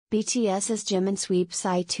BTS's Jimin sweeps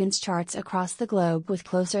iTunes charts across the globe with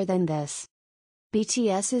Closer Than This.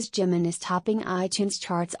 BTS's Jimin is topping iTunes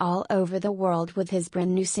charts all over the world with his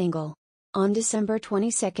brand new single. On December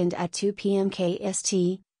 22 at 2 p.m.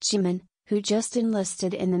 KST, Jimin, who just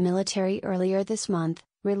enlisted in the military earlier this month,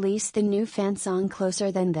 released the new fan song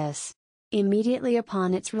Closer Than This. Immediately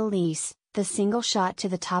upon its release, the single shot to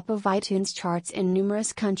the top of iTunes charts in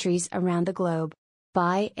numerous countries around the globe.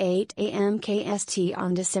 By 8 a.m. KST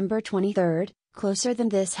on December 23, Closer Than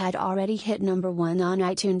This had already hit number 1 on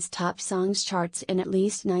iTunes Top Songs charts in at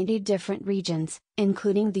least 90 different regions,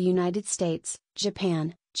 including the United States,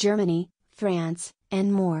 Japan, Germany, France,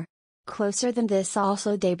 and more. Closer Than This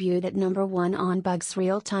also debuted at number 1 on Bug's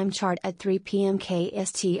Real-Time chart at 3 p.m.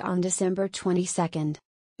 KST on December 22.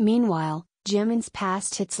 Meanwhile, Jimin's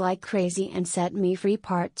past hits like Crazy and Set Me Free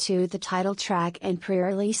Pt.2, the title track and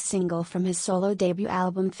pre-release single from his solo debut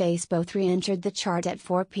album Face, both re-entered the chart at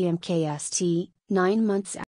 4 p.m. KST, 9 months